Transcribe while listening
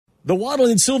The Waddle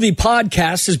and Sylvie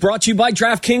podcast is brought to you by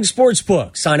DraftKings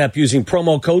Sportsbook. Sign up using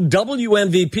promo code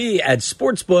WMVP at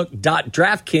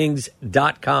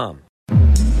sportsbook.draftkings.com.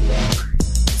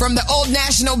 From the Old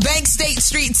National Bank State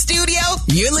Street studio,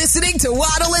 you're listening to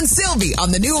Waddle and Sylvie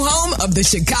on the new home of the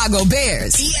Chicago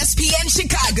Bears. ESPN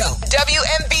Chicago,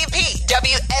 WMVP,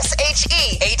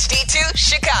 WSHE, HD2,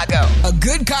 Chicago. A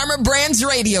Good Karma Brands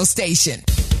radio station.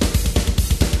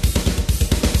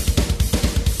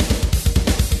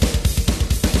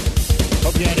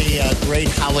 Hope you had a great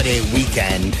holiday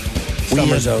weekend.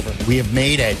 Summer's over. We have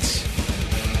made it.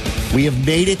 We have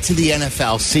made it to the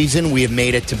NFL season. We have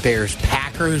made it to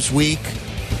Bears-Packers week.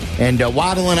 And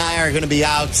Waddle and I are going to be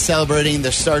out celebrating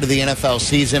the start of the NFL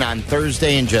season on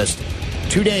Thursday in just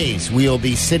 2 days. We'll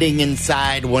be sitting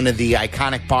inside one of the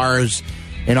iconic bars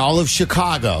in all of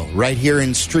Chicago, right here in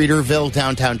Streeterville,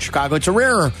 downtown Chicago. It's a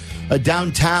rare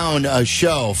downtown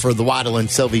show for the Waddle and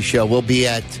Sylvie show. We'll be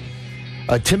at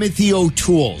Timothy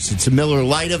O'Toole's. It's a Miller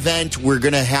Lite event. We're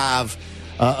going to have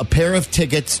a pair of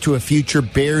tickets to a future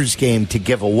Bears game to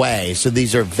give away. So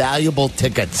these are valuable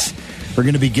tickets. We're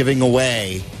going to be giving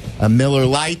away a Miller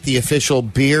Lite, the official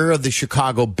beer of the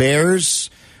Chicago Bears.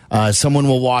 Someone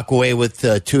will walk away with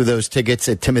 2 of those tickets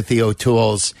at Timothy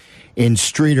O'Toole's in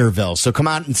Streeterville. So come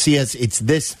out and see us. It's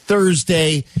this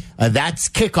Thursday. That's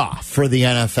kickoff for the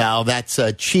NFL. That's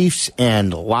Chiefs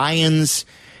and Lions.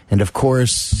 And, of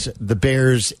course, the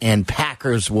Bears and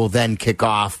Packers will then kick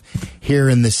off here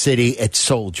in the city at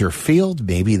Soldier Field.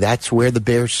 Maybe that's where the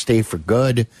Bears stay for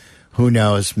good. Who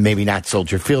knows? Maybe not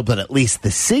Soldier Field, but at least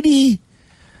the city.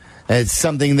 It's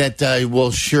something that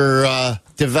will sure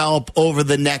develop over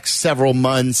the next several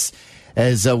months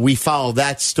as we follow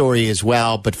that story as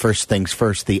well. But first things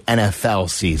first, the NFL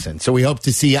season. So we hope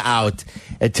to see you out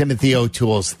at Timothy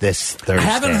O'Toole's this Thursday. I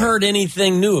haven't heard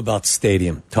anything new about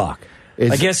stadium talk.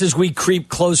 I guess as we creep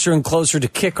closer and closer to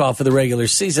kickoff of the regular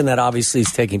season, that obviously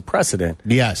is taking precedent.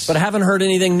 Yes. But I haven't heard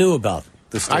anything new about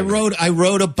this. I wrote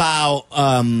about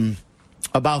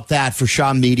that for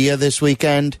Shaw Media this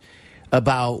weekend,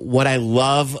 about what I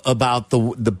love about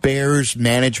the Bears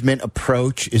management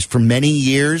approach is for many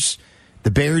years,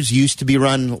 the Bears used to be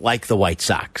run like the White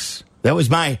Sox. That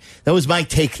was my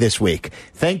take this week.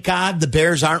 Thank God the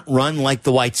Bears aren't run like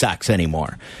the White Sox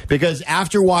anymore. Because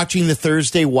after watching the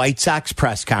Thursday White Sox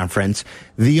press conference,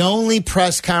 the only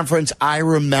press conference I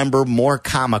remember more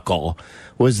comical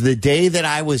was the day that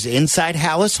I was inside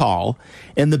Hallis Hall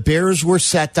and the Bears were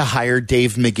set to hire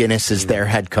Dave McGinnis as their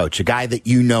head coach, a guy that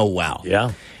you know well.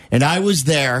 Yeah. And I was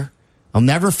there. I'll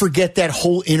never forget that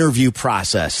whole interview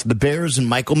process. The Bears and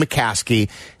Michael McCaskey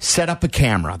set up a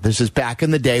camera. This is back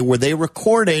in the day where they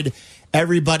recorded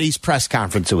everybody's press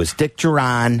conference. It was Dick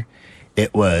Duran.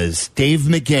 It was Dave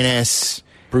McGinnis.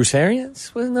 Bruce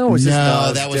Arians? No,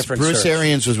 that was Bruce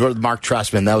Arians was Mark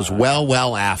Trussman. That was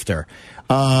well after.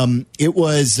 It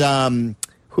was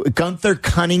Gunther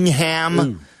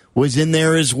Cunningham was in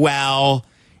there as well.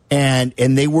 And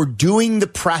they were doing the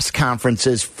press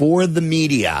conferences for the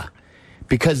media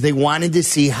because they wanted to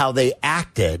see how they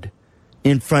acted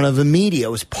in front of the media.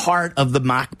 It was part of the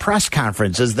mock press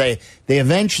conferences they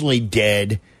eventually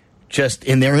did just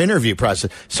in their interview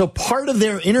process. So part of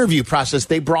their interview process,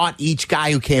 they brought each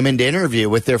guy who came in to interview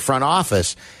with their front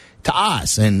office to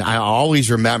us. And I always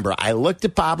remember, I looked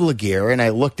at Bob Laguerre and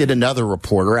I looked at another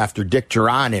reporter after Dick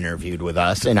Duran interviewed with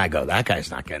us, and I go, that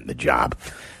guy's not getting the job.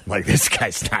 Like, this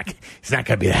guy's he's not going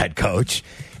to be the head coach.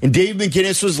 And Dave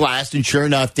McGinnis was last, and sure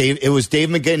enough, it was Dave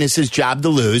McGinnis' job to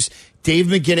lose. Dave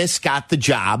McGinnis got the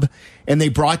job, and they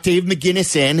brought Dave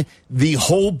McGinnis in. The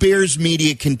whole Bears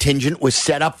media contingent was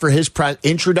set up for his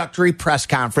introductory press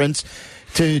conference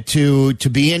to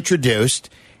be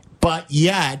introduced, but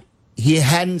yet he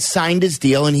hadn't signed his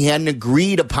deal, and he hadn't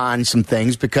agreed upon some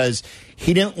things because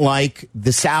he didn't like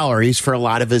the salaries for a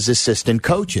lot of his assistant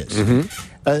coaches.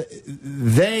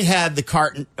 They had the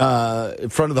cart in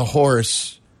front of the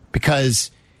horse because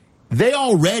they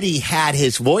already had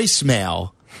his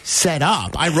voicemail set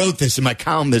up. I wrote this in my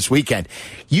column this weekend.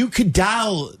 You could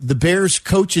dial the Bears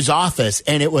coach's office,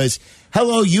 and it was,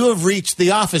 hello, you have reached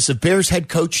the office of Bears head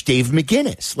coach Dave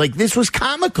McGinnis. Like, this was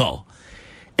comical.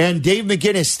 And Dave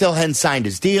McGinnis still hadn't signed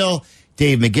his deal.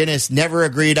 Dave McGinnis never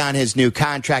agreed on his new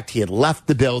contract. He had left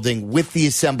the building with the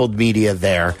assembled media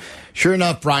there. Sure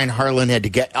enough, Brian Harlan had to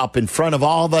get up in front of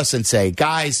all of us and say,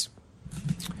 guys,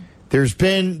 there's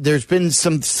been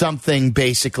something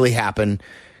basically happen,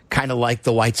 kind of like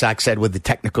the White Sox said with the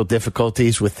technical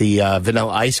difficulties with the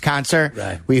Vanilla Ice concert.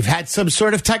 Right. We've had some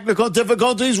sort of technical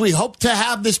difficulties. We hope to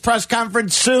have this press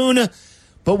conference soon,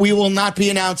 but we will not be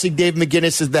announcing Dave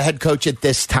McGinnis as the head coach at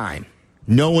this time.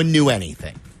 No one knew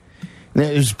anything.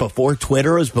 It was before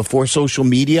Twitter. It was before social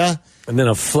media. And then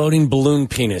a floating balloon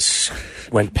penis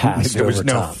went past There was over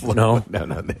no top.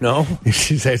 No? No?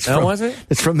 Was it?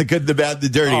 It's from The Good, the Bad, the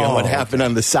Dirty on what happened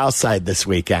on the South Side this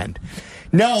weekend.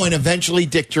 No, and eventually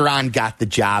Dick Duran got the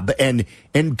job. And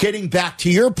getting back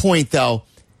to your point, though,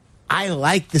 I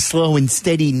like the slow and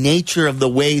steady nature of the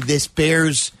way this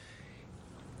Bears,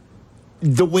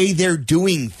 the way they're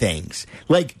doing things.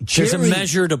 Like there's a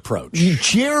measured approach.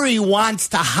 Jerry wants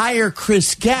to hire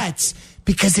Chris Getz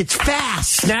because it's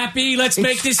fast. Snappy, let's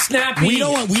make this snappy. We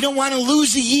don't want to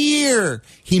lose a year.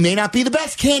 He may not be the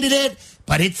best candidate,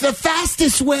 but it's the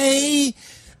fastest way.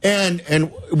 And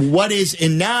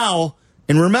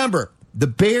remember, the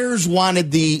Bears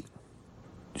wanted the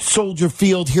Soldier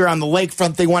Field here on the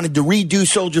lakefront. They wanted to redo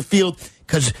Soldier Field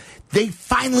because they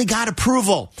finally got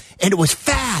approval, and it was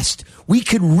fast. We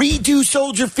could redo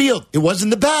Soldier Field. It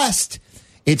wasn't the best.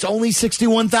 It's only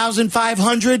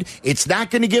 61,500. It's not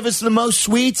going to give us the most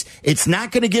suites. It's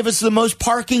not going to give us the most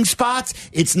parking spots.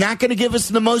 It's not going to give us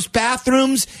the most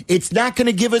bathrooms. It's not going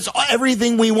to give us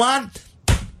everything we want.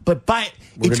 But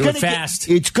it's going to fast.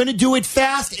 It's going to do it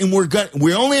fast, and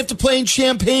we only have to play in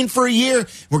Champaign for a year.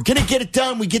 We're going to get it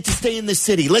done. We get to stay in the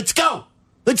city. Let's go.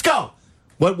 Let's go.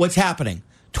 What's happening?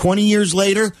 20 years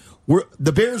later,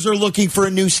 the Bears are looking for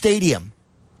a new stadium.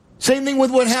 Same thing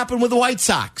with what happened with the White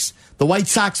Sox. The White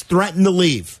Sox threatened to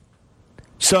leave.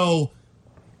 So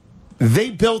they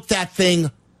built that thing,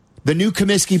 the new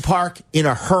Comiskey Park, in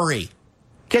a hurry.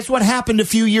 Guess what happened a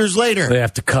few years later? They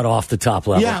have to cut off the top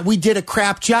level. Yeah, we did a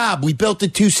crap job. We built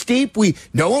it too steep.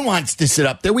 No one wants to sit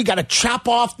up there. We got to chop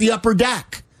off the upper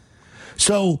deck.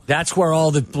 So that's where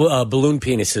all the balloon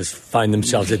penises find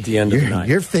themselves at the end of the night.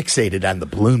 You're fixated on the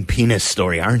balloon penis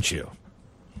story, aren't you?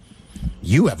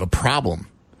 You have a problem.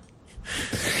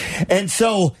 And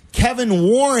so Kevin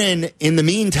Warren, in the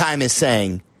meantime, is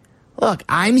saying, look,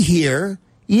 I'm here.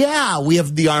 Yeah, we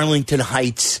have the Arlington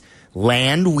Heights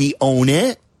land. We own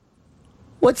it.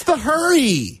 What's the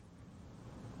hurry?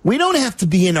 We don't have to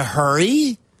be in a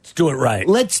hurry. Let's do it right.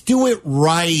 Let's do it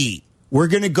right. We're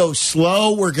going to go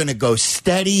slow. We're going to go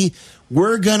steady.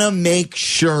 We're going to make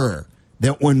sure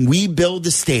that when we build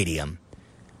a stadium,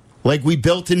 like we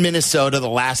built in Minnesota the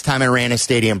last time I ran a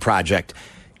stadium project,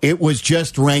 it was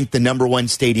just ranked the number one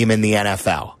stadium in the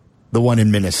NFL, the one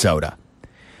in Minnesota.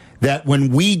 That when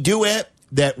we do it,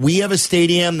 that we have a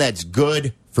stadium that's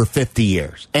good for 50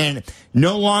 years. And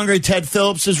no longer Ted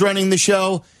Phillips is running the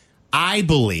show. I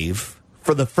believe,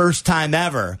 for the first time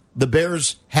ever, the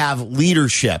Bears have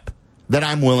leadership that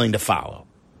I'm willing to follow.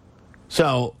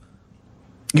 So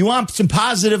you want some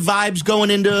positive vibes going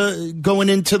into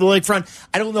the lakefront.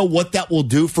 I don't know what that will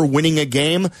do for winning a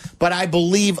game, but I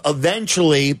believe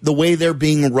eventually the way they're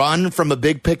being run from a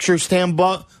big picture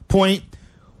standpoint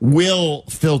will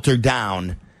filter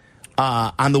down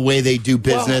on the way they do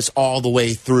business all the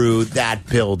way through that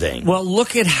building. Well,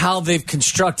 look at how they've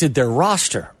constructed their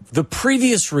roster. The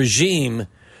previous regime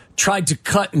tried to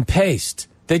cut and paste.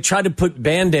 They tried to put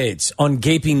Band-Aids on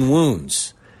gaping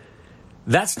wounds.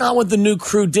 That's not what the new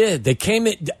crew did. They came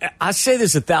in. I say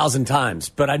this 1,000 times,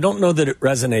 but I don't know that it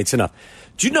resonates enough.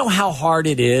 Do you know how hard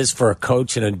it is for a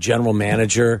coach and a general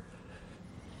manager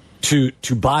to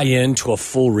buy into a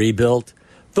full rebuild?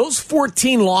 Those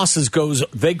 14 losses go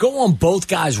on both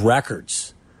guys'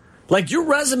 records. Like, your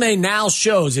resume now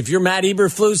shows, if you're Matt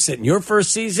Eberflus in your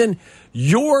first season,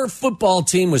 your football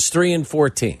team was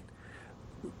 3-14.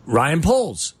 Ryan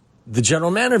Poles, the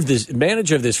general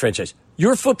manager of this franchise,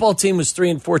 your football team was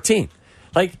 3-14.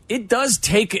 Like, it does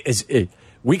take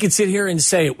we could sit here and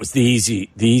say it was the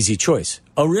easy choice.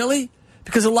 Oh, really?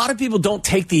 Because a lot of people don't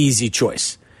take the easy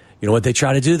choice. You know what they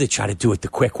try to do? They try to do it the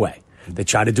quick way. They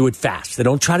try to do it fast. They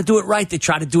don't try to do it right. They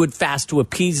try to do it fast to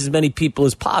appease as many people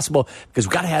as possible because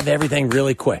we've got to have everything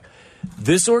really quick.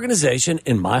 This organization,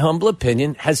 in my humble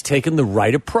opinion, has taken the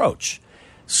right approach.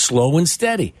 Slow and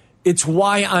steady. It's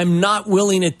why I'm not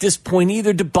willing at this point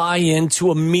either to buy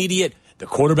into immediate, the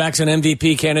quarterback's an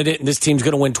MVP candidate and this team's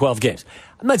going to win 12 games.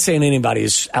 I'm not saying anybody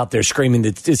is out there screaming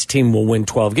that this team will win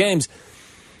 12 games,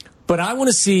 but I want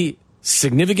to see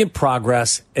significant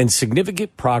progress, and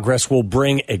significant progress will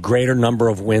bring a greater number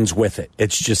of wins with it.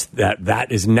 It's just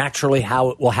that is naturally how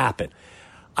it will happen.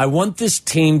 I want this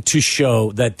team to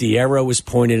show that the arrow is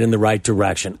pointed in the right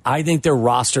direction. I think their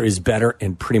roster is better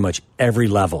in pretty much every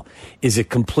level. Is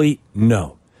it complete?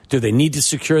 No. Do they need to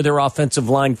secure their offensive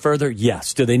line further?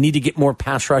 Yes. Do they need to get more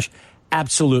pass rush?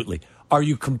 Absolutely. Are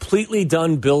you completely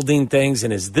done building things,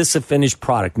 and is this a finished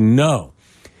product? No.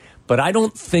 But I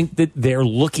don't think that they're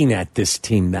looking at this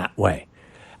team that way.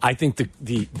 I think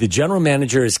the general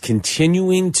manager is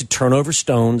continuing to turn over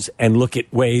stones and look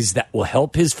at ways that will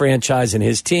help his franchise and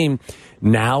his team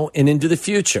now and into the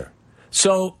future.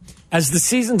 So as the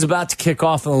season's about to kick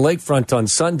off on the lakefront on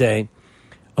Sunday,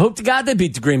 I hope to God they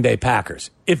beat the Green Bay Packers.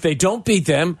 If they don't beat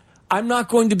them, I'm not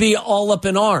going to be all up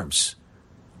in arms.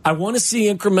 I want to see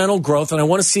incremental growth, and I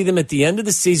want to see them at the end of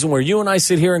the season where you and I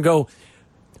sit here and go,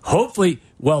 hopefully,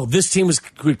 well, this team was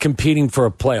competing for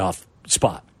a playoff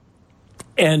spot.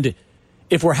 And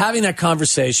if we're having that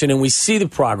conversation and we see the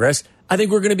progress, I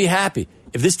think we're going to be happy.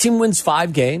 If this team wins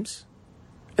 5 games,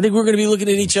 I think we're going to be looking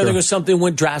at each other and go, something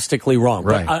went drastically wrong.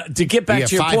 Right. But to get back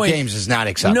to your 5 point, games is not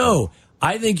acceptable. No,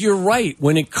 I think you're right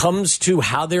when it comes to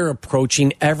how they're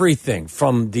approaching everything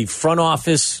from the front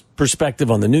office perspective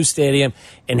on the new stadium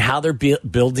and how they're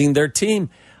building their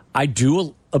team. I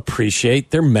do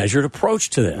appreciate their measured approach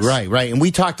to this. Right. And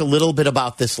we talked a little bit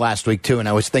about this last week, too, and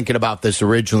I was thinking about this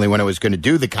originally when I was going to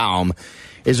do the column,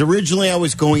 is originally I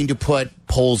was going to put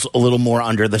polls a little more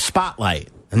under the spotlight,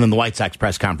 and then the White Sox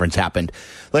press conference happened.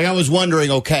 Like, I was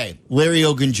wondering, okay, Larry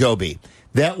Ogunjobi,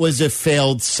 that was a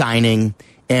failed signing,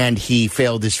 and he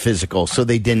failed his physical, so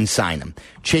they didn't sign him.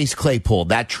 Chase Claypool,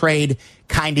 that trade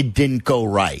kind of didn't go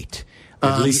right.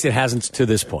 At least it hasn't to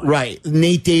this point. Right.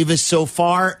 Nate Davis so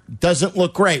far doesn't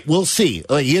look great. We'll see.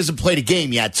 He hasn't played a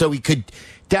game yet, so he could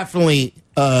definitely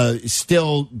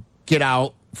still get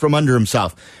out from under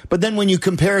himself. But then when you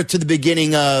compare it to the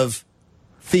beginning of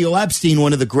Theo Epstein,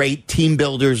 one of the great team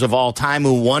builders of all time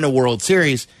who won a World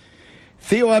Series,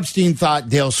 Theo Epstein thought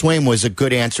Dale Swain was a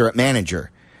good answer at manager.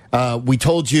 We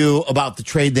told you about the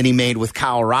trade that he made with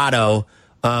Colorado.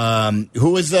 Who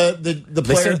was the player?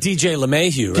 They said DJ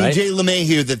LeMahieu, right? DJ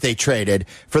LeMahieu that they traded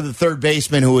for the third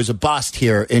baseman who was a bust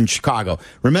here in Chicago.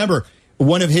 Remember,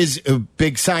 one of his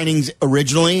big signings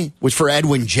originally was for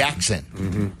Edwin Jackson.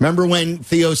 Mm-hmm. Remember when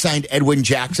Theo signed Edwin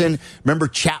Jackson? Remember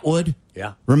Chatwood?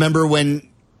 Yeah. Remember when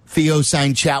Theo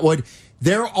signed Chatwood?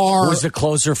 There was a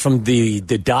closer from the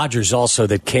Dodgers also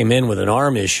that came in with an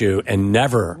arm issue and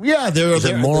never. Yeah,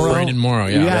 Brandon Morrow.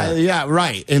 Yeah,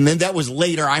 right. And then that was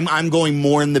later. I'm going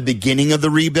more in the beginning of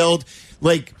the rebuild.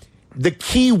 Like, the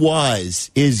key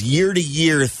is year to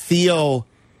year, Theo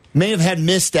may have had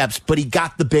missteps, but he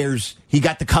got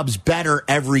the Cubs better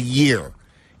every year.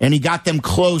 And he got them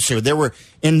closer.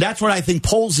 And that's what I think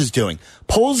Poles is doing.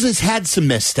 Poles has had some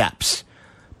missteps,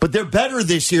 but they're better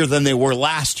this year than they were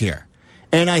last year.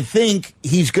 And I think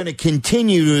he's going to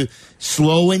continue to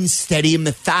slow and steady and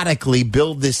methodically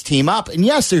build this team up. And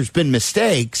yes, there's been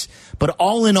mistakes, but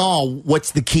all in all,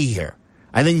 what's the key here?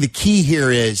 I think the key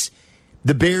here is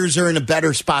the Bears are in a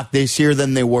better spot this year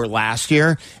than they were last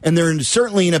year, and they're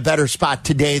certainly in a better spot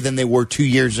today than they were 2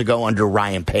 years ago under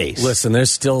Ryan Pace. Listen,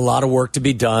 there's still a lot of work to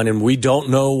be done, and we don't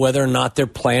know whether or not their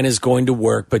plan is going to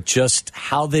work, but just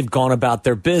how they've gone about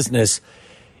their business,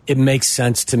 it makes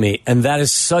sense to me. And that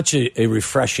is such a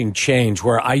refreshing change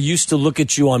where I used to look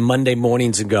at you on Monday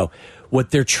mornings and go,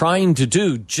 what they're trying to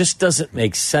do just doesn't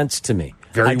make sense to me.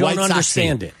 I don't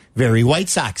understand it. Very White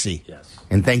Soxy. Yes.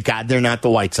 And thank God they're not the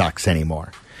White Sox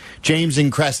anymore. James in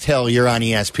Crest Hill, you're on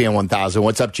ESPN 1000.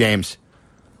 What's up, James?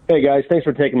 Hey, guys. Thanks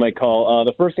for taking my call.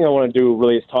 The first thing I want to do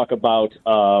really is talk about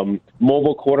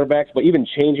mobile quarterbacks, but even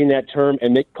changing that term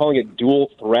and calling it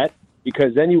dual threat,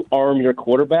 because then you arm your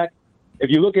quarterback. If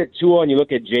you look at Tua and you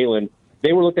look at Jalen,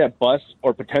 they were looked at bust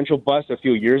or potential bust a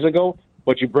few years ago,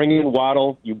 but you bring in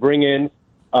Waddle, you bring in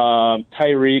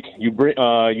Tyreek,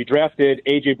 you drafted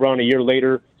A.J. Brown a year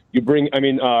later,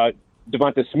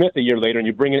 Devonta Smith a year later, and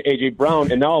you bring in A.J.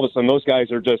 Brown, and now all of a sudden those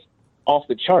guys are just off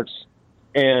the charts.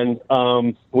 And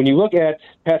when you look at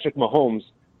Patrick Mahomes,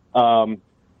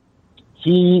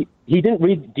 he didn't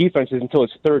read defenses until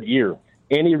his third year.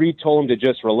 Andy Reid told him to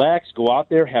just relax, go out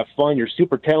there, have fun, you're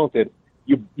super talented.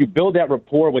 You build that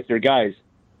rapport with your guys.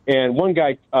 And one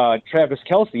guy, Travis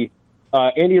Kelce,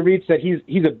 Andy Reid said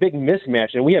he's a big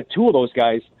mismatch, and we have 2 of those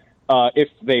guys if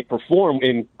they perform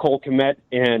in Cole Kmet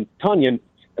and Tunyon,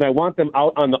 and I want them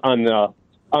out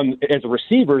as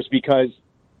receivers because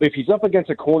if he's up against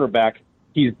a cornerback,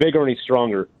 he's bigger and he's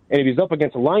stronger, and if he's up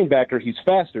against a linebacker, he's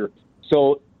faster.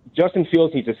 So Justin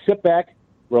Fields needs to sit back,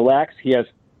 relax. He has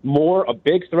a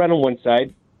big threat on one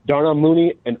side, Darnell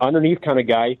Mooney, an underneath kind of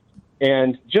guy,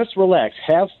 and just relax,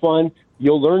 have fun.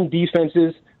 You'll learn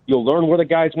defenses. You'll learn where the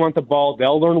guys want the ball.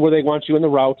 They'll learn where they want you in the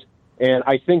route. And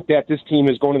I think that this team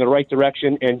is going in the right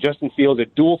direction, and Justin Fields, a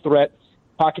dual threat.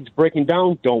 Pockets breaking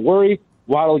down, don't worry.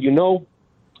 Waddle,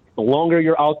 the longer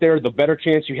you're out there, the better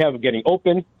chance you have of getting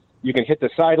open. You can hit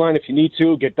the sideline if you need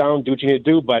to, get down, do what you need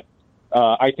to do. But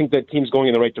I think that team's going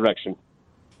in the right direction.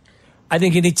 I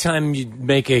think anytime you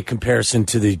make a comparison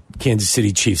to the Kansas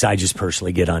City Chiefs, I just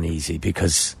personally get uneasy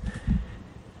because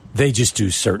they just do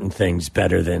certain things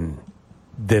better than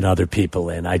other people.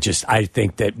 And I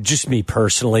think that just me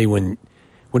personally, when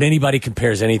anybody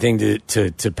compares anything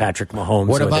to Patrick Mahomes,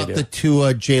 what about the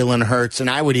Tua, Jalen Hurts, and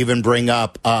I would even bring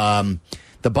up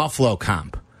the Buffalo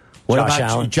comp. What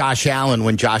about Josh Allen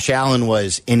when Josh Allen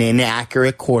was an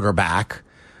inaccurate quarterback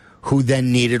who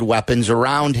then needed weapons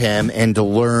around him and to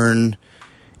learn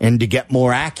and to get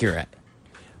more accurate?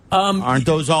 Aren't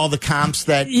those all the comps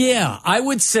that? Yeah, I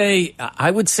would say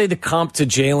the comp to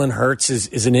Jalen Hurts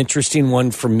is an interesting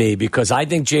one for me because I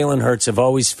think Jalen Hurts, have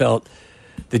always felt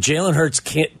that Jalen Hurts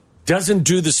doesn't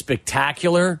do the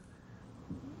spectacular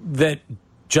that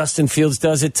Justin Fields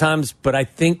does at times, but I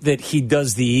think that he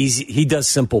does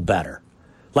simple better.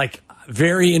 Like,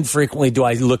 very infrequently do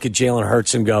I look at Jalen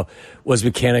Hurts and go, well, his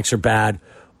mechanics are bad,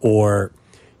 or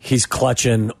he's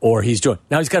clutching, or he's doing.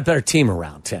 Now, he's got a better team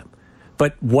around him.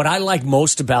 But what I like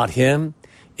most about him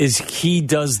is he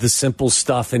does the simple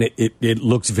stuff, and it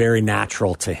looks very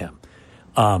natural to him.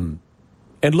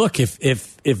 And look, if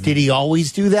did he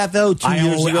always do that though? 2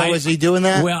 years ago, was he doing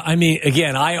that? Well, I mean,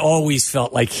 again, I always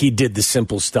felt like he did the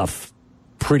simple stuff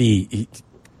pretty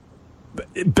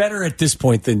better at this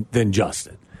point than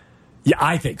Justin. Yeah,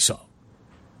 I think so.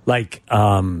 Like,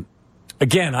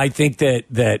 again, I think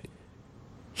that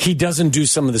he doesn't do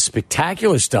some of the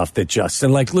spectacular stuff that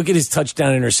Justin. Like, look at his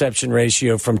touchdown interception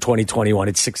ratio from 2021.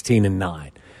 It's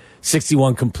 16-9.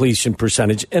 61 completion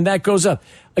percentage, and that goes up.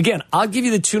 Again, I'll give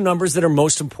you the two numbers that are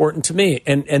most important to me,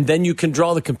 and then you can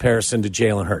draw the comparison to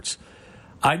Jalen Hurts.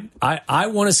 I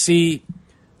want to see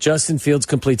Justin Fields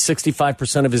complete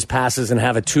 65% of his passes and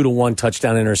have a 2-to-1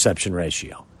 touchdown interception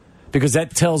ratio, because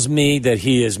that tells me that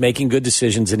he is making good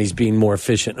decisions and he's being more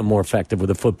efficient and more effective with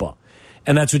the football.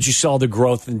 And that's what you saw, the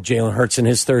growth in Jalen Hurts in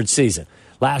his third season.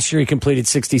 Last year, he completed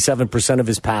 67% of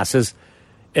his passes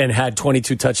and had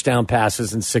 22 touchdown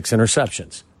passes and 6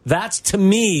 interceptions. That's, to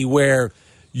me, where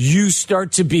you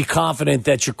start to be confident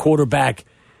that your quarterback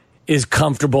is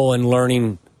comfortable and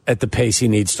learning at the pace he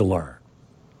needs to learn.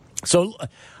 So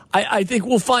I think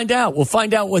we'll find out. We'll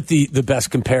find out what the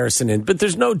best comparison is. But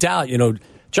there's no doubt,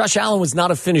 Josh Allen was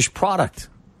not a finished product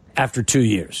after 2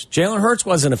 years. Jalen Hurts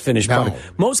wasn't a finished product.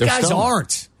 Most guys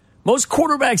aren't. Most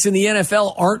quarterbacks in the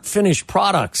NFL aren't finished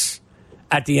products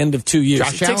at the end of 2 years.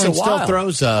 Josh Allen still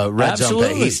throws a red zone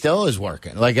pick. He still is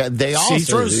working. Like they also he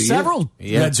throws several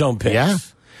red zone picks. Yeah.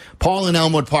 Paul in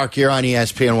Elmwood Park here on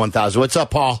ESPN 1000. What's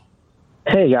up, Paul?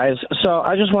 Hey guys. So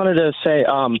I just wanted to say,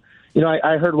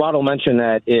 I heard Waddle mention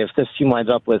that if this team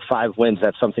winds up with 5 wins,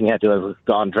 that's something had to have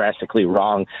gone drastically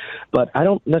wrong. But I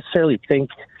don't necessarily think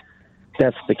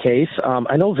that's the case.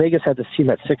 I know Vegas had this team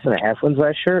at 6.5 wins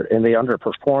last year, and they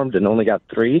underperformed and only got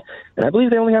 3. And I believe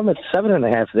they only have them at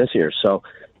 7.5 this year. So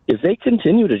if they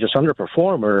continue to just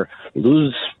underperform or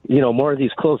lose, more of these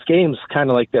close games,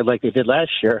 kind of like they did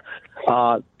last year,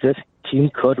 this team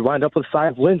could wind up with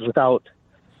 5 wins without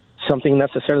something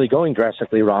necessarily going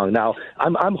drastically wrong. Now,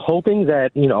 I'm hoping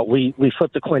that we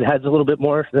flip the coin heads a little bit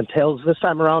more than tails this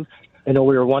time around. I know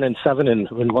we were 1-7 in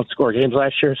 1-score games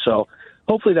last year, so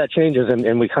hopefully that changes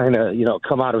and we kind of,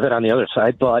 come out of it on the other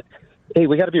side. But, hey,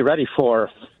 we got to be ready for,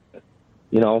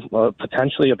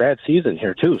 potentially a bad season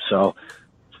here, too. So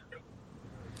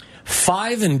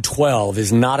 5-12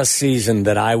 is not a season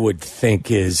that I would think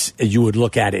you would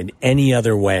look at in any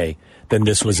other way than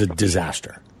this was a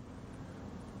disaster.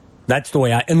 That's the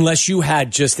way unless you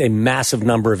had just a massive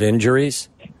number of injuries.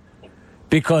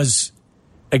 Because,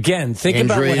 again, think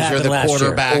about what happened last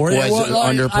year. Or the quarterback was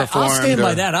underperformed. I'll stand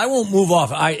by that. I won't move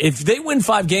off. If they win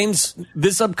 5 games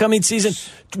this upcoming season,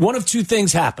 one of 2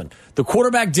 things happened.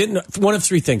 One of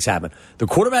 3 things happened. The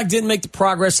quarterback didn't make the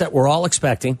progress that we're all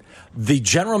expecting. The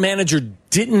general manager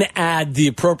didn't add the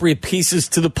appropriate pieces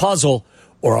to the puzzle,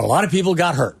 or a lot of people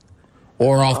got hurt.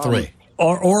 Or all 3.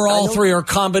 Or all 3, or a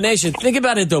combination. Think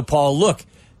about it, though, Paul. Look,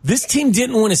 this team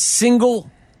didn't win a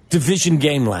single division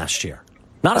game last year.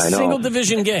 Not a single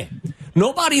division game.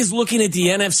 Nobody's looking at the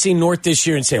NFC North this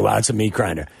year and saying, wow, it's a meat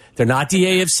grinder. They're not the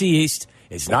AFC East.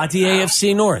 It's not the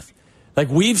AFC North. Like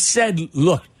we've said,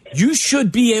 look, you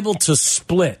should be able to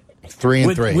split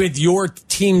 3-3 with your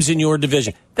teams in your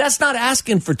division. That's not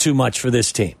asking for too much for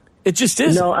this team. It just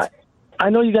isn't. No, I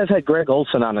know you guys had Greg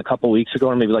Olson on a couple weeks ago,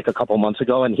 or maybe like a couple months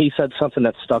ago, and he said something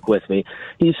that stuck with me.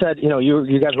 He said,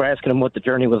 you guys were asking him what the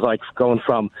journey was like going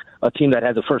from a team that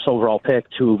had the first overall pick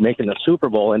to making the Super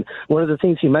Bowl. And one of the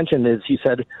things he mentioned is he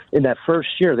said in that first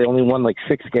year they only won like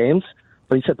 6 games.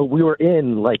 But he said, but we were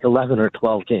in like 11 or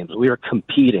 12 games. We were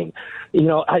competing.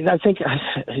 I think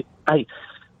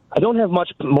I don't have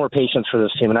much more patience for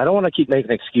this team, and I don't want to keep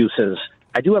making excuses.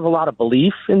 I do have a lot of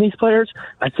belief in these players.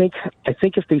 I think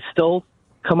if they still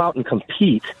come out and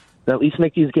compete, and at least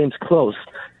make these games close,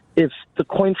 if the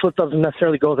coin flip doesn't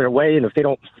necessarily go their way, and if they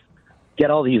don't get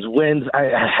all these wins,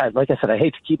 like I said, I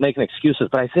hate to keep making excuses,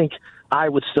 but I think I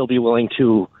would still be willing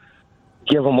to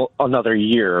give them another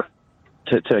year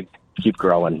to keep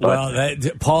growing. But. Well,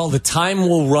 Paul, the time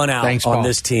will run out on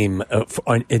this team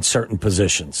in certain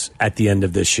positions at the end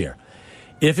of this year.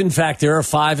 If, in fact, they're a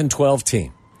 5-12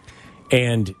 team,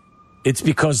 and it's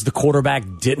because the quarterback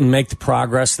didn't make the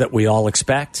progress that we all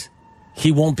expect,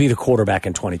 he won't be the quarterback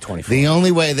in 2024. The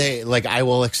only way I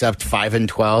will accept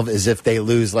 5-12 is if they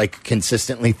lose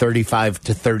consistently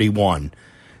 35-31,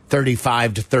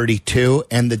 35-32,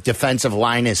 and the defensive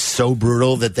line is so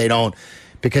brutal that they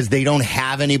don't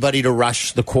have anybody to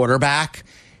rush the quarterback,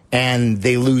 and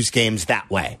they lose games that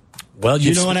way. Well,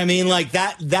 you know what I mean?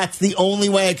 That's the only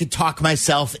way I could talk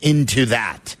myself into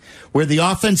that. Where the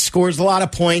offense scores a lot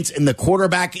of points and the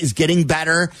quarterback is getting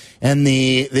better, and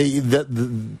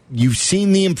you've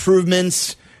seen the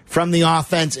improvements from the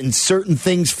offense, and certain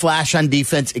things flash on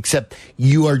defense, except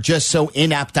you are just so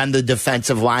inept on the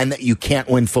defensive line that you can't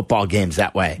win football games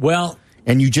that way. Well,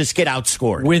 and you just get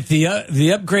outscored. With the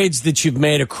upgrades that you've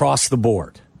made across the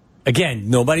board, again,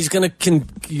 nobody's going to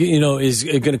is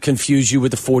going to confuse you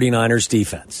with the 49ers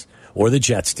defense or the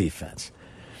Jets defense.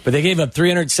 But they gave up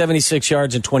 376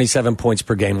 yards and 27 points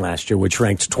per game last year, which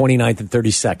ranked 29th and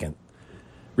 32nd,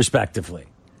 respectively.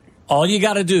 All you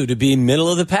got to do to be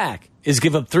middle of the pack is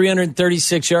give up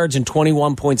 336 yards and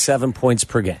 21.7 points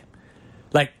per game.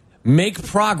 Make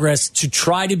progress to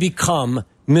try to become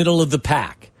middle of the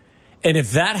pack. And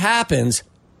if that happens,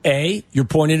 A, you're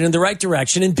pointed in the right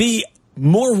direction, and B,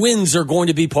 more wins are going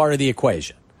to be part of the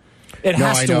equation. It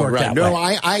has to work that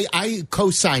way. I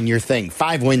co-sign your thing.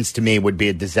 5 wins to me would be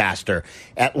a disaster,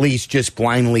 at least just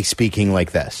blindly speaking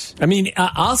like this. I mean,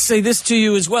 I'll say this to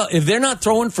you as well. If they're not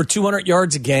throwing for 200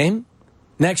 yards a game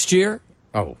next year,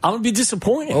 I'm going to be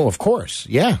disappointed. Oh, of course.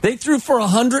 Yeah. They threw for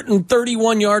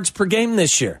 131 yards per game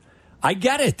this year. I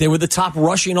get it. They were the top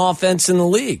rushing offense in the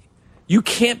league. You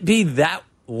can't be that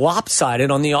lopsided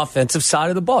on the offensive side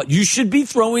of the ball. You should be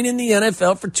throwing in the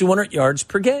NFL for 200 yards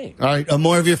per game. All right,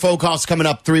 more of your phone calls coming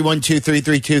up,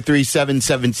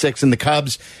 312-332-3776. And the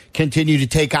Cubs continue to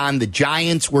take on the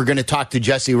Giants. We're going to talk to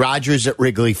Jesse Rogers at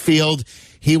Wrigley Field.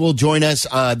 He will join us.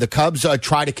 The Cubs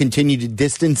try to continue to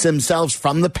distance themselves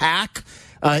from the pack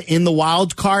in the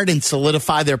wild card and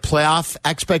solidify their playoff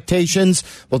expectations.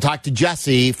 We'll talk to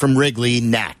Jesse from Wrigley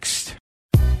next.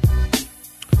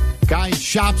 Guys,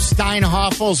 shop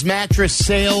Steinhoffel's mattress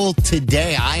sale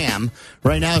today. I am.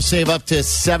 Right now, save up to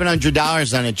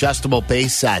 $700 on adjustable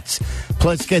base sets.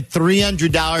 Plus, get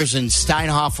 $300 in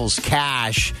Steinhoffel's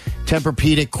cash.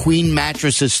 Tempur-Pedic queen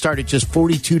mattresses start at just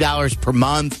 $42 per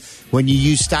month when you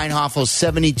use Steinhoffel's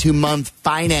 72-month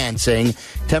financing.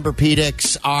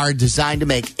 Tempur-Pedics are designed to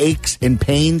make aches and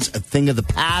pains a thing of the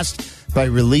past by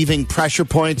relieving pressure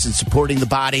points and supporting the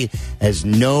body as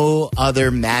no other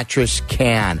mattress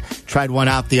can. Tried one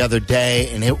out the other day,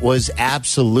 and it was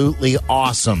absolutely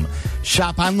awesome.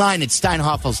 Shop online at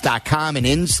steinhoffels.com and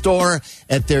in-store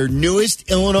at their newest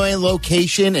Illinois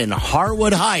location in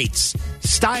Harwood Heights,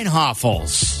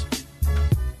 Steinhoffels.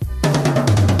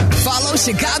 Follow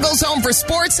Chicago's Home for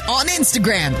Sports on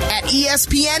Instagram at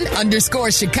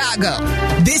ESPN_Chicago.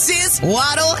 This is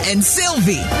Waddle and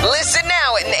Sylvie. Listen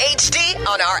now in HD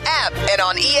on our app and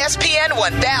on ESPN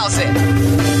 1000.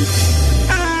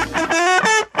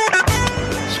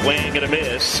 Swing and a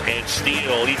miss, and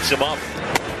Steele eats him up.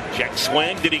 Check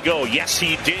swing. Did he go? Yes,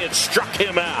 he did. Struck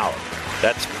him out.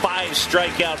 That's 5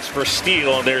 strikeouts for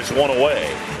Steele, and there's one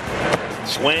away.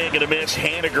 Swing and a miss.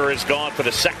 Haniger is gone for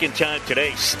the second time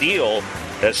today. Steele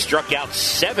has struck out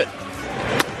 7.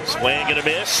 Swing and a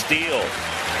miss. Steele.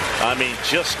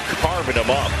 Just carving him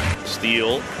up.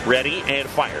 Steele ready and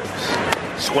fires.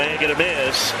 Swing and a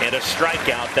miss and a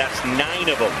strikeout. That's 9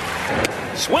 of them.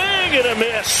 Swing and a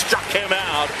miss. Struck him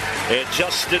out. And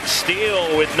Justin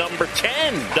Steele with number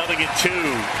 10. Nothing at 2.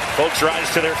 Folks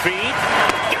rise to their feet.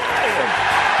 Got him.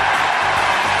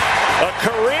 A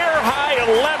career-high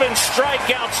 11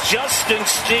 strikeouts, Justin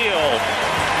Steele.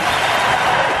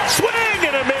 Swing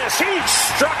and a miss. He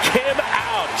struck him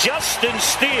out. Justin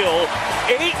Steele,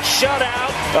 8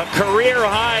 shutout, a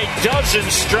career-high dozen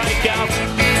strikeouts.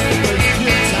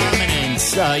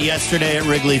 Dominance yesterday at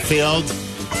Wrigley Field,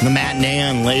 the matinee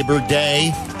on Labor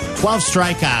Day. 12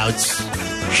 strikeouts,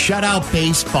 shutout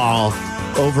baseball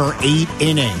over 8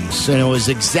 innings. And it was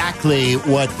exactly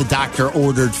what the doctor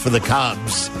ordered for the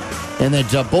Cubs. and that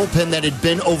bullpen that had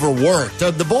been overworked.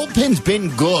 The bullpen's been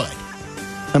good.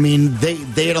 I mean,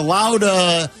 they had allowed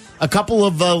a couple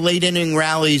of late inning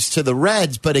rallies to the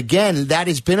Reds, but again, that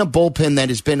has been a bullpen that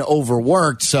has been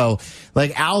overworked. So,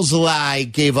 like Alzolay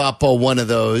gave up one of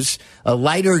those,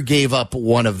 Leiter gave up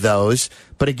one of those,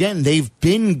 but again, they've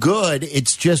been good.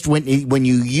 It's just when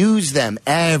you use them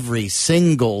every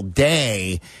single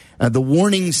day, the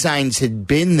warning signs had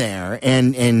been there,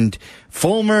 and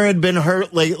Fulmer had been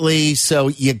hurt lately, so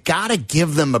you got to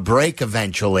give them a break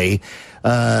eventually.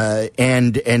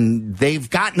 And they've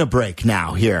gotten a break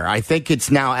now here. I think it's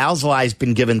now Alzolay's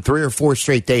been given 3 or 4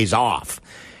 straight days off.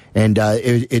 And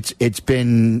it's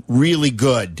been really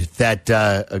good that,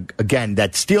 again,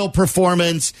 that Steele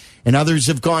performance, and others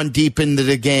have gone deep into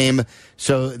the game.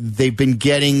 So they've been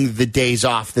getting the days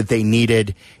off that they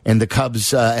needed. And the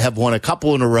Cubs have won a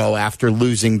couple in a row after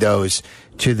losing those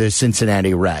to the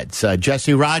Cincinnati Reds.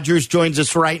 Jesse Rogers joins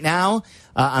us right now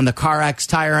on the CarX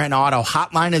Tire and Auto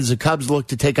Hotline as the Cubs look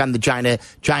to take on the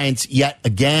Giants yet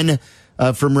again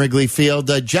from Wrigley Field.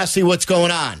 Jesse, what's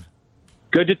going on?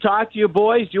 Good to talk to you,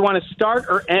 boys. Do you want to start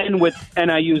or end with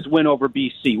NIU's win over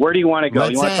BC? Where do you want to go?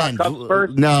 You want to talk Cubs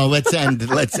first? No, let's end.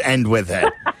 Let's end with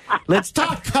it. Let's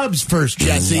talk Cubs first,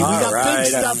 Jesse. We got big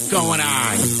stuff going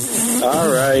on. All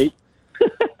right.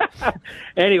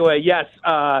 Anyway, yes.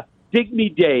 Dig Me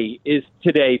Day is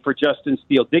today for Justin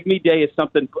Steele. Dig Me Day is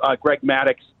something Greg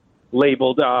Maddux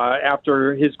labeled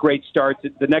after his great start.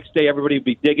 The next day, everybody would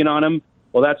be digging on him.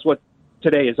 Well, that's what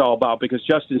today is all about, because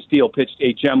Justin Steele pitched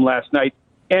a gem last night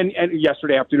and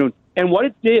yesterday afternoon. And what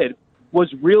it did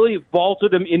was really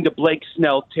vaulted him into Blake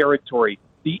Snell territory.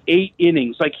 The 8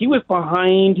 innings, like he was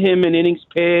behind him in innings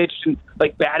pitched and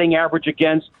like batting average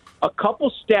against. A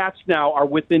couple stats now are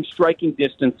within striking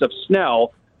distance of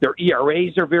Snell. Their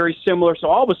ERAs are very similar. So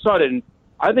all of a sudden,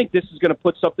 I think this is going to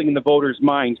put something in the voters'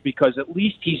 minds, because at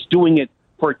least he's doing it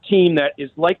for a team that is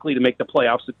likely to make the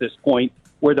playoffs at this point,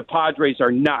 where the Padres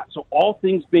are not. So all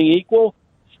things being equal,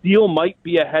 Steele might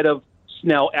be ahead of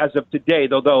Snell as of today,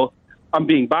 though I'm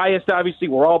being biased, obviously.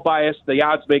 We're all biased. The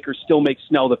odds makers still make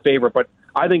Snell the favorite, but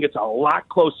I think it's a lot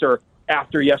closer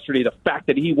after yesterday, the fact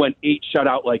that he went 8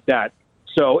 shutout like that.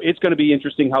 So it's going to be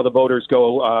interesting how the voters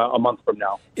go a month from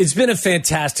now. It's been a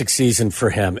fantastic season for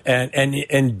him,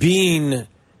 and being,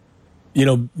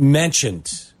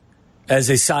 mentioned as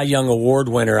a Cy Young Award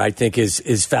winner, I think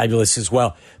is fabulous as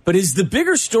well. But is the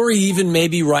bigger story even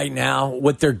maybe right now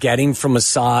what they're getting from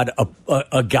Assad,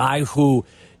 a guy who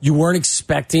you weren't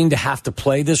expecting to have to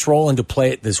play this role and to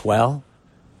play it this well?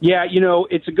 Yeah,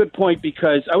 it's a good point,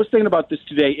 because I was thinking about this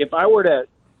today. If I were to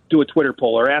do a Twitter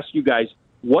poll or ask you guys,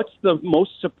 what's the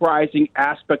most surprising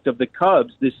aspect of the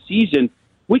Cubs this season,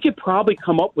 we could probably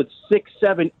come up with 6,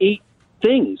 7, 8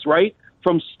 things, right?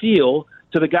 From Steele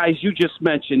to the guys you just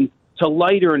mentioned, to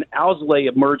Leiter and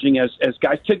Alzolay emerging as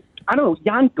guys, to,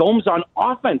 Yan Gomes on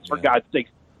offense, for God's sakes.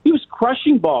 He was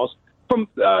crushing balls. From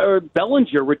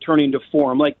Bellinger returning to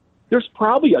form. Like, there's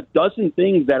probably a dozen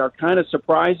things that are kind of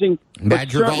surprising.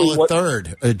 Madrigal a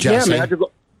third, Jesse. Yeah,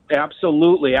 Madrigal.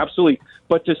 Absolutely.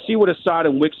 But to see what Assad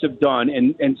and Wicks have done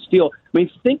and Steele, I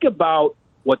mean, think about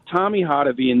what Tommy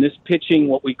Hotovy and this pitching,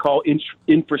 what we call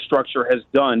infrastructure, has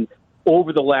done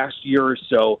over the last year or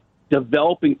so,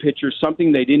 developing pitchers,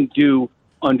 something they didn't do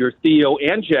under Theo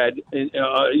and Jed,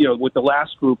 with the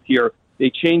last group here. They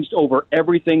changed over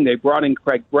everything. They brought in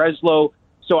Craig Breslow.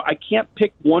 So I can't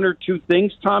pick 1 or 2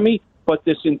 things, Tommy, but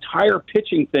this entire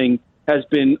pitching thing has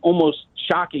been almost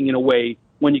shocking in a way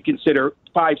when you consider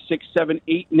 5, 6, 7,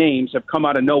 8 names have come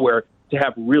out of nowhere to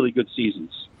have really good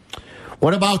seasons.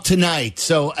 What about tonight?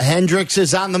 So Hendricks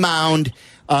is on the mound.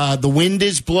 The wind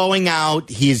is blowing out.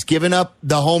 He's given up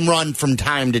the home run from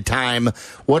time to time.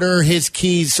 What are his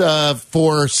keys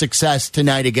for success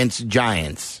tonight against the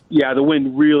Giants? Yeah, the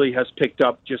wind really has picked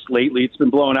up just lately. It's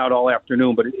been blowing out all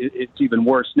afternoon, but it's even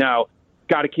worse now.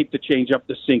 Got to keep the changeup,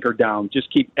 the sinker down.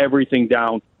 Just keep everything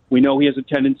down. We know he has a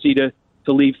tendency to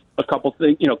leave a couple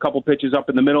pitches up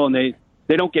in the middle, and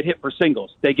they don't get hit for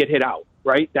singles. They get hit out,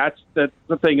 right? That's the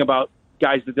thing about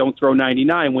guys that don't throw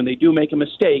 99. When they do make a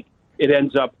mistake, it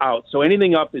ends up out. So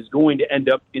anything up is going to end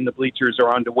up in the bleachers or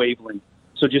onto wavelength.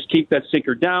 So just keep that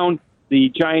sinker down. The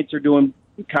Giants are doing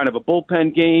kind of a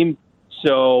bullpen game,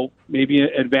 so maybe an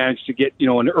advantage to get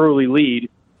an early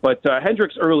lead. But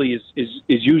Hendricks early is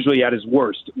usually at his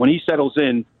worst. When he settles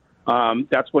in,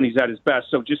 that's when he's at his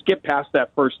best. So just get past that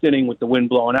first inning with the wind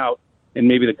blowing out, and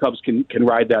maybe the Cubs can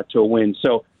ride that to a win.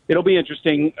 So it'll be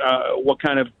interesting what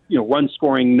kind of run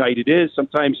scoring night it is.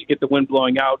 Sometimes you get the wind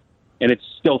blowing out and it's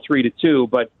still 3-2.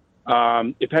 But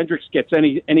if Hendricks gets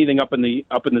anything up in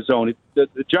the zone, the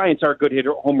Giants are a good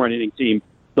home run hitting team.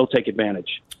 they'll take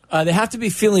advantage. They have to be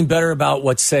feeling better about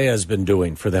what Seiya's been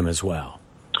doing for them as well.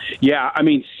 Yeah, I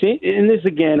mean, and this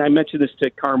again, I mentioned this to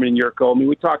Carmen and Yurko. I mean,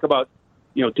 we talk about,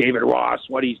 David Ross,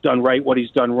 what he's done right, what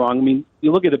he's done wrong. I mean,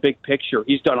 you look at the big picture,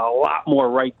 he's done a lot more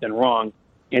right than wrong.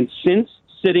 And since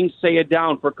sitting Seiya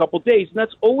down for a couple of days, and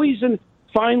that's always a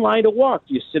fine line to walk.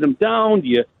 Do you sit him down? Do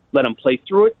you let him play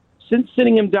through it? Since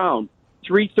sitting him down,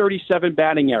 337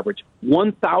 batting average,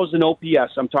 1,000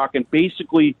 OPS. I'm talking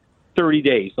basically 30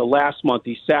 days. The last month,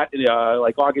 he sat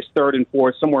like August 3rd and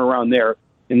 4th, somewhere around there.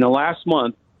 In the last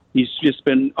month, he's just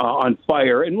been on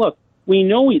fire. And look, we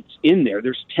know it's in there.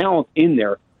 There's talent in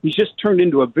there. He's just turned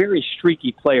into a very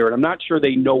streaky player, and I'm not sure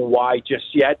they know why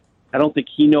just yet. I don't think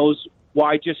he knows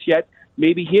why just yet.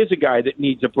 Maybe he is a guy that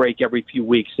needs a break every few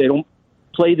weeks. They don't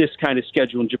play this kind of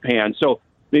schedule in Japan. So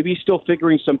maybe he's still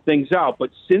figuring some things out.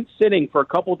 But since sitting for a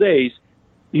couple days,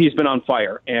 he's been on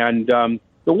fire. And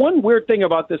the one weird thing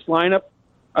about this lineup,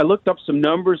 I looked up some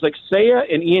numbers. Like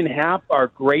Seiya and Ian Happ are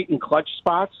great in clutch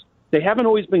spots. They haven't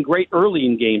always been great early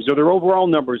in games, or their overall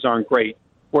numbers aren't great.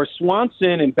 Where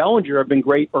Swanson and Bellinger have been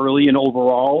great early and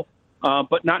overall,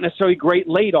 but not necessarily great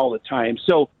late all the time.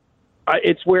 So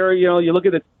it's where, you look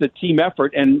at the team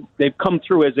effort, and they've come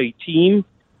through as a team.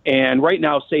 And right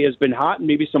now, Seiya's been hot, and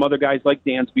maybe some other guys like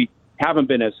Dansby haven't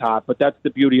been as hot, but that's the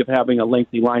beauty of having a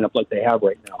lengthy lineup like they have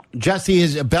right now.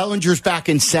 Jesse, Bellinger's back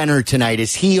in center tonight.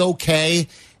 Is he okay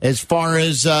as far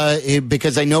as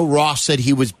because I know Ross said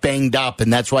he was banged up,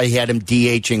 and that's why he had him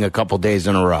DHing a couple days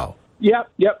in a row?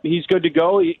 Yep. He's good to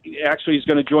go. He's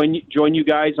going to join you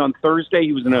guys on Thursday.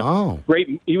 He was in a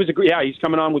great. He's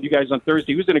coming on with you guys on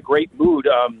Thursday. He was in a great mood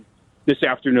this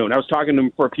afternoon. I was talking to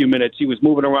him for a few minutes. He was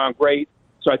moving around great.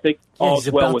 So I think all's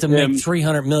well with him. He's about to make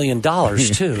 $300 million,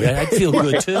 too. I'd feel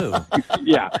good, too.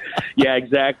 Yeah,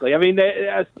 exactly. I mean,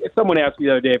 someone asked me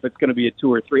the other day if it's going to be a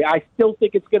 2 or 3. I still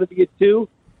think it's going to be a 2.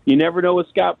 You never know with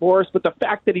Scott Boras, but the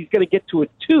fact that he's going to get to a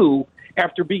 2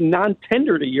 after being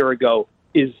non-tendered a year ago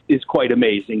is quite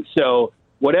amazing. So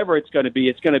whatever it's going to be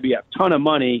a ton of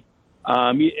money.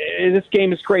 This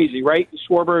game is crazy, right?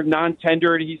 Schwarber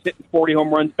non-tendered. He's hitting 40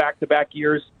 home runs back-to-back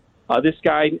years. This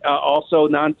guy also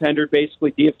non-tendered,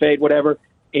 basically DFA'd, whatever,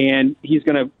 and he's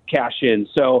going to cash in.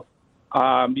 So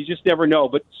you just never know.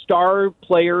 But star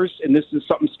players, and this is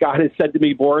something Scott has said to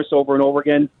me, Boras, over and over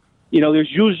again,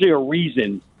 there's usually a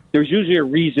reason. There's usually a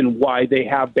reason why they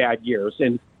have bad years.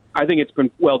 And I think it's been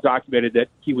well documented that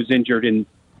he was injured. And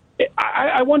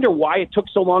I wonder why it took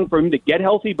so long for him to get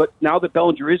healthy. But now that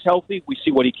Bellinger is healthy, we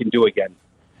see what he can do again.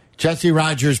 Jesse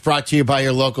Rogers, brought to you by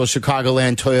your local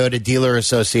Chicagoland Toyota Dealer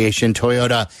Association.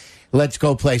 Toyota, let's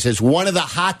go places. One of the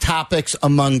hot topics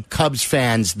among Cubs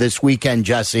fans this weekend,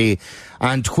 Jesse,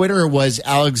 on Twitter was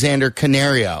Alexander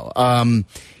Canario.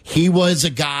 He was a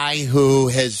guy who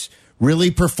has really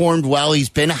performed well. He's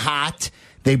been hot.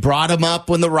 They brought him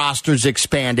up when the rosters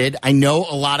expanded. I know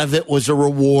a lot of it was a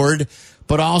reward,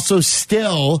 but also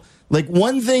still, like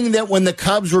one thing that when the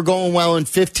Cubs were going well in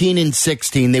 15 and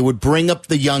 16, they would bring up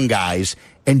the young guys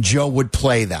and Joe would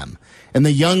play them. And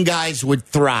the young guys would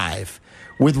thrive.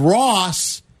 With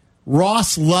Ross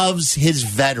loves his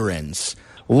veterans.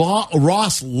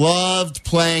 Ross loved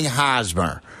playing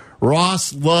Hosmer.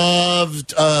 Ross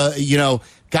loved,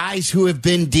 guys who have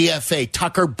been DFA.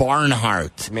 Tucker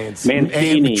Barnhart.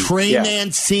 Mancini. Trey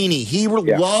Mancini. He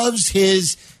loves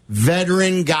his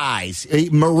veteran guys.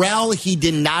 Morel, he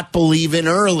did not believe in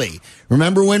early.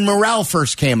 Remember when Morel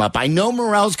first came up? I know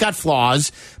Morel's got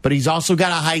flaws, but he's also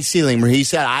got a high ceiling where he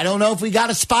said, I don't know if we got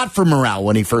a spot for Morel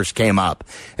when he first came up.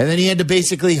 And then he had to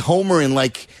basically homer in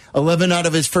like 11 out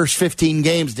of his first 15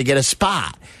 games to get a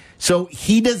spot. So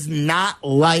he does not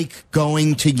like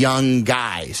going to young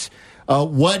guys.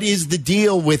 What is the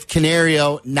deal with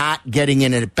Canario not getting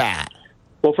in at bat?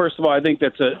 Well, first of all, I think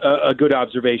that's a good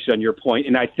observation on your point.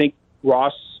 And I think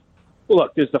Ross,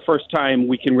 look, this is the first time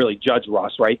we can really judge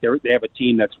Ross, right? They have a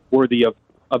team that's worthy of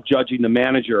judging the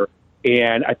manager.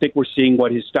 And I think we're seeing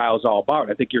what his style is all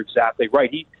about. I think you're exactly right.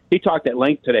 He talked at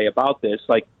length today about this.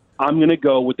 Like, I'm going to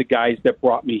go with the guys that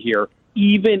brought me here,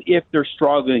 even if they're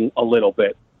struggling a little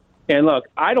bit. And look,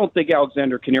 I don't think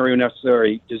Alexander Canario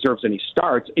necessarily deserves any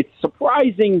starts. It's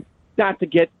surprising not to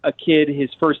get a kid his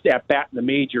first at-bat in the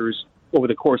majors over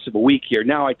the course of a week here.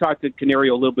 Now, I talked to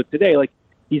Canario a little bit today. Like,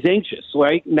 he's anxious,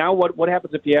 right? Now, what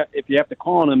happens if you have to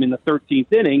call on him in the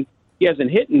 13th inning? He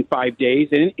hasn't hit in 5 days,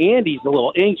 and he's a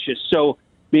little anxious. So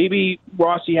maybe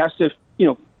Rossi has to,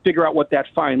 figure out what that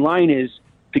fine line is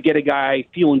to get a guy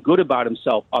feeling good about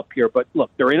himself up here. But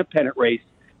look, they're in a pennant race.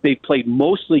 They've played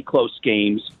mostly close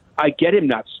games. I get him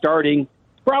not starting.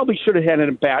 Probably should have had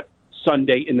him bat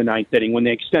Sunday in the 9th inning when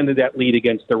they extended that lead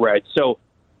against the Reds. So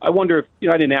I wonder if,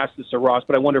 I didn't ask this to Ross,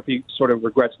 but I wonder if he sort of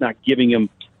regrets not giving him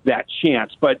that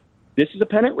chance. But this is a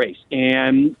pennant race.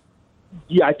 And,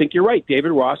 yeah, I think you're right.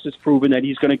 David Ross has proven that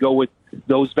he's going to go with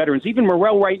those veterans. Even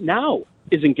Morrell right now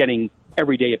isn't getting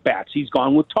everyday at-bats. He's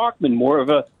gone with Tauchman, more of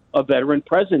a veteran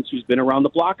presence who's been around the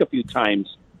block a few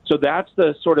times. So that's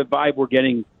the sort of vibe we're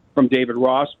getting from David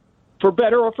Ross. For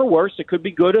better or for worse, it could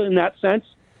be good in that sense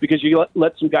because you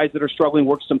let some guys that are struggling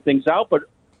work some things out,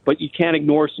 but you can't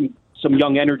ignore some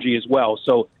young energy as well.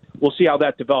 So we'll see how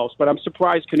that develops. But I'm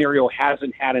surprised Canario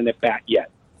hasn't had an at-bat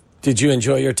yet. Did you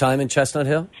enjoy your time in Chestnut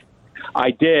Hill?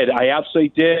 I did. I absolutely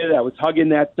did. I was hugging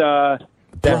that.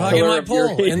 You're hugging my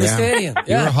pole in the stadium.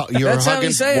 Yeah, you were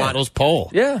hugging Waddle's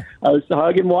pole. Yeah, I was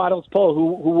hugging Waddle's pole.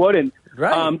 Who wouldn't?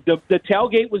 Right. The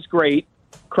tailgate was great.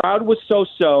 Crowd was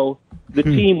so-so. The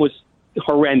team was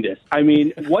horrendous. I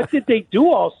mean, what did they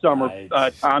do all summer,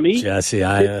 Tommy? Jesse,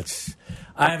 I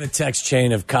have a text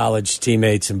chain of college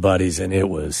teammates and buddies, and it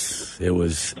was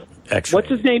excellent. What's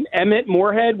his name? Emmett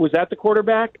Moorhead? Was that the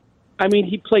quarterback? I mean,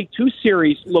 he played 2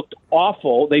 series, looked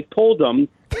awful. They pulled him.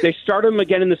 They started him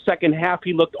again in the second half.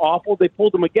 He looked awful. They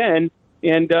pulled him again,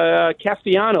 and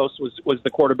Castellanos was the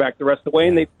quarterback the rest of the way,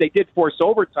 and they did force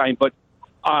overtime. But,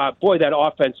 boy, that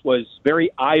offense was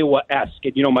very Iowa-esque.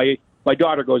 And, my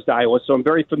daughter goes to Iowa, so I'm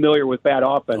very familiar with that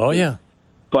offense. Oh, yeah.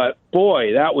 But,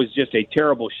 boy, that was just a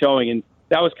terrible showing. And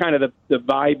that was kind of the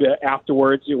vibe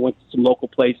afterwards. You went to some local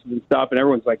places and stuff, and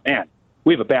everyone's like, man,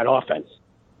 we have a bad offense.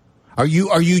 Are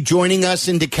you joining us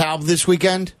in DeKalb this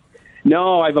weekend?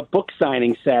 No, I have a book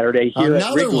signing Saturday here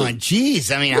at Wrigley. Another one.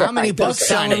 Jeez, I mean, how many books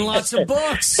signings? Selling lots of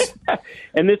books.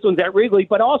 And this one's at Wrigley,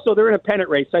 but also they're in a pennant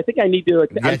race. So I think I need to.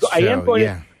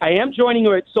 I am joining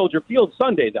you at Soldier Field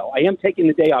Sunday, though. I am taking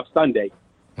the day off Sunday.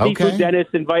 Okay. Dennis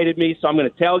invited me, so I'm going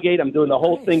to tailgate. I'm doing the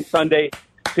whole thing Sunday,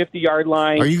 50-yard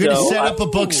line. Are you going to set up a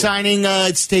book signing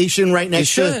station right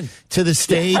next to the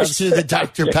stage, to the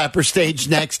Dr. Pepper stage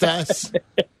next to us?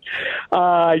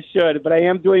 I should, but I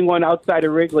am doing one outside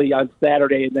of Wrigley on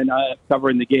Saturday and then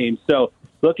covering the game. So,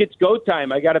 look, it's go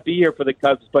time. I got to be here for the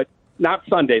Cubs, but not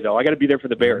Sunday, though. I got to be there for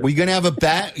the Bears. We're going to have a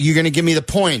bet. You're going to give me the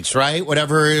points, right?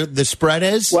 Whatever the spread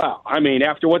is? Well, I mean,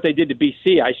 after what they did to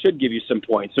BC, I should give you some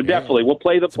points. So, definitely, we'll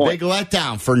play the points. Big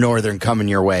letdown for Northern coming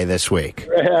your way this week.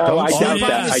 I doubt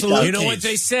that. You know what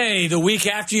they say, the week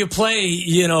after you play,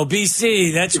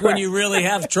 BC, that's when you really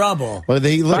have trouble. Well,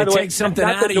 they take something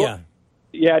out of you.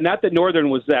 Yeah, not that Northern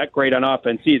was that great on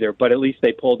offense either, but at least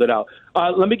they pulled it out.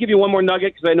 Let me give you one more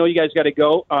nugget because I know you guys got to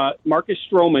go. Marcus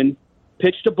Stroman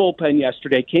pitched a bullpen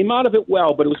yesterday, came out of it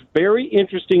well, but it was very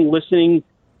interesting listening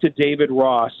to David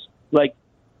Ross. Like,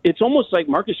 it's almost like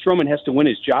Marcus Stroman has to win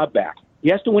his job back. He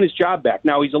has to win his job back.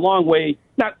 Now, he's a long way,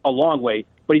 not a long way,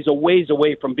 but he's a ways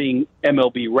away from being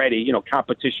MLB ready,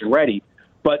 competition ready.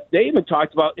 But they even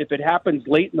talked about if it happens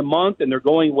late in the month and they're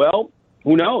going well,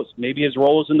 who knows? Maybe his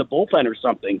role is in the bullpen or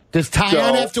something. Does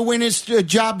Tyon have to win his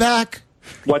job back?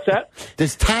 What's that?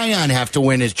 Does Tyon have to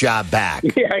win his job back?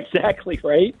 Yeah, exactly,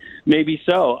 right? Maybe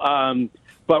so.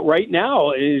 But right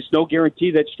now, there's no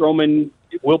guarantee that Stroman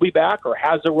will be back or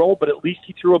has a role, but at least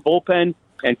he threw a bullpen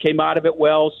and came out of it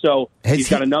well. So he's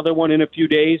got another one in a few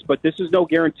days, but this is no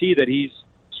guarantee that he's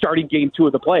starting game 2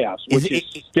 of the playoffs, which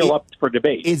is still up for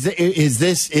debate. Is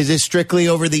this strictly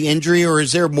over the injury, or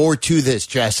is there more to this,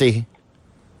 Jesse?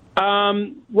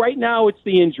 Right now, it's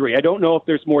the injury. I don't know if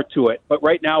there's more to it, but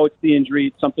right now it's the injury.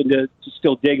 It's something to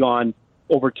still dig on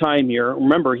over time here.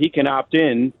 Remember, he can opt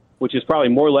in, which is probably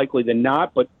more likely than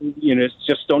not, but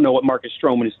just don't know what Marcus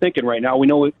Stroman is thinking right now. We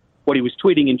know what he was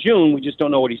tweeting in June. We just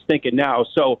don't know what he's thinking now.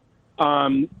 So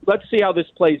let's see how this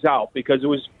plays out, because it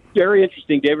was very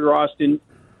interesting. David Ross didn't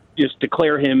just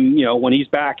declare him, when he's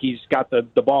back, he's got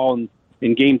the ball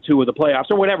in game 2 of the playoffs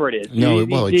or whatever it is. No,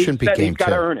 it shouldn't be game 2. He's got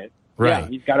to earn it. Right. Yeah,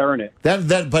 he's got to earn it.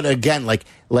 But again, like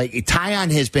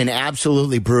Tyon has been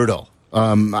absolutely brutal.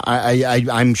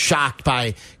 I'm shocked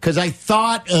because I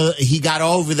thought he got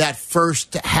over that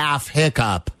first half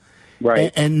hiccup,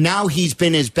 right? And now he's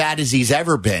been as bad as he's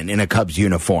ever been in a Cubs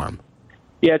uniform.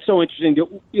 Yeah, it's so interesting.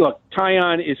 Look,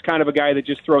 Tyon is kind of a guy that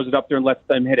just throws it up there and lets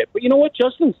them hit it. But you know what?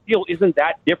 Justin Steele isn't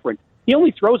that different. He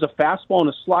only throws a fastball and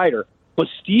a slider, but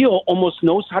Steele almost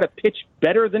knows how to pitch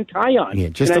better than Tyon. Yeah,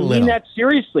 just and a I little. mean that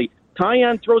seriously.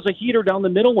 Tyon throws a heater down the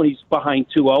middle when he's behind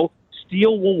 2-0.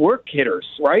 Steele will work hitters,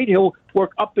 right? He'll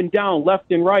work up and down,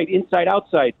 left and right, inside,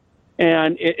 outside.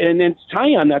 And then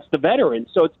Tyon, that's the veteran.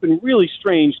 So it's been really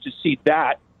strange to see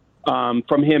that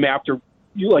from him after,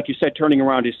 like you said, turning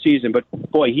around his season. But,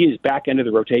 boy, he is back into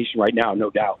the rotation right now, no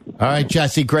doubt. All right,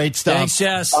 Jesse, great stuff. Thanks,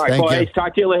 Jess. All right, boys,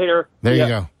 talk to you later. There you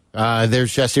go.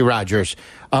 There's Jesse Rogers.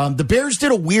 The Bears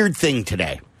did a weird thing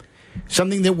today.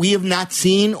 Something that we have not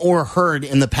seen or heard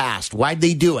in the past. Why'd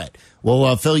they do it?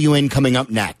 We'll fill you in coming up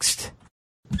next.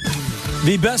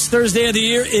 The best Thursday of the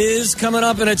year is coming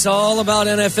up, and it's all about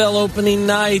NFL opening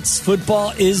nights.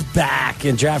 Football is back,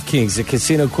 and DraftKings, the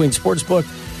Casino Queen Sportsbook,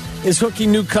 is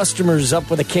hooking new customers up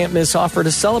with a can't-miss offer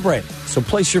to celebrate. So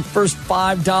place your first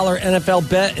 $5 NFL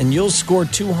bet, and you'll score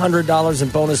 $200 in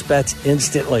bonus bets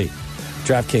instantly.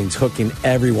 DraftKings hooking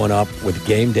everyone up with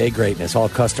game day greatness. All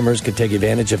customers can take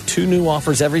advantage of 2 new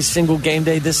offers every single game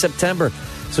day this September.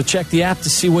 So check the app to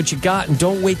see what you got, and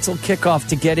don't wait till kickoff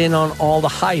to get in on all the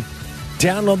hype.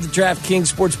 Download the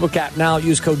DraftKings Sportsbook app now.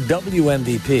 Use code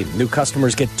WMVP. New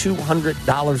customers get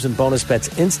 $200 in bonus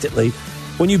bets instantly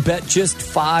when you bet just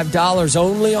 $5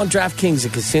 only on DraftKings, the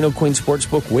Casino Queen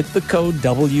Sportsbook, with the code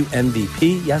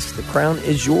WMVP. Yes, the crown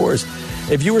is yours.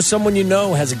 If you or someone you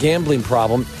know has a gambling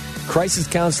problem, crisis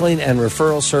counseling and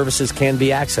referral services can be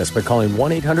accessed by calling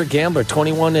 1-800-GAMBLER,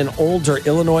 21 and older,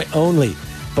 Illinois only.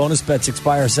 Bonus bets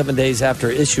expire 7 days after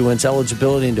issuance.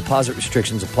 Eligibility and deposit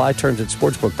restrictions apply. Terms at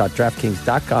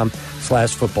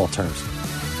sportsbook.draftkings.com/football terms.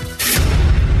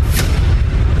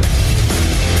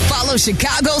 Follow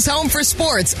Chicago's Home for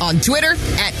Sports on Twitter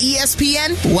at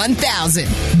ESPN1000.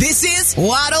 This is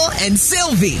Waddle and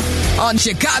Sylvie on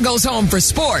Chicago's Home for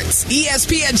Sports,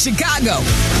 ESPN Chicago.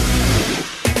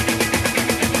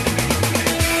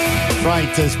 Right,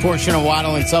 this portion of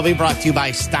Waddle and Sylvie brought to you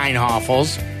by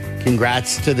Steinhoffels.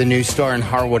 Congrats to the new store in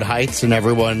Harwood Heights and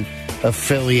everyone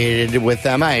affiliated with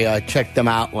them. I checked them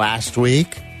out last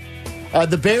week.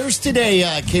 The Bears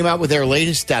today came out with their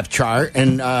latest depth chart,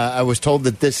 and I was told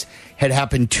that this had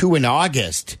happened too in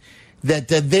August, that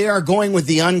they are going with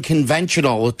the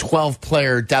unconventional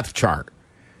 12-player depth chart.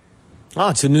 Oh,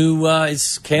 it's a new,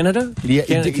 it's Canada? Yeah,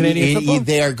 Canadian football?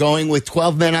 They are going with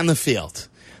 12 men on the field.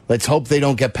 Let's hope they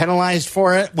don't get penalized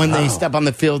for it when they step on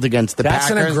the field against the Packers.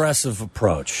 That's an aggressive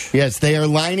approach. Yes, they are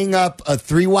lining up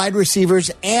 3 wide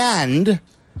receivers and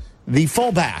the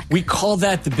fullback. We call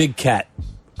that the Big Cat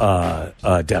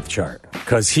depth chart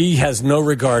because he has no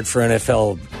regard for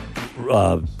NFL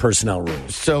personnel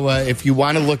rules. So if you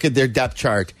want to look at their depth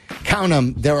chart, count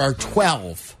them. There are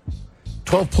 12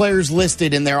 players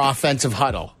listed in their offensive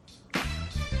huddle.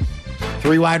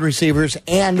 3 wide receivers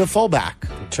and a fullback.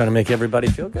 Trying to make everybody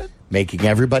feel good? Making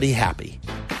everybody happy.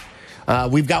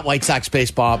 We've got White Sox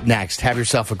baseball up next. Have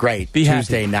yourself a great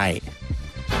Tuesday night.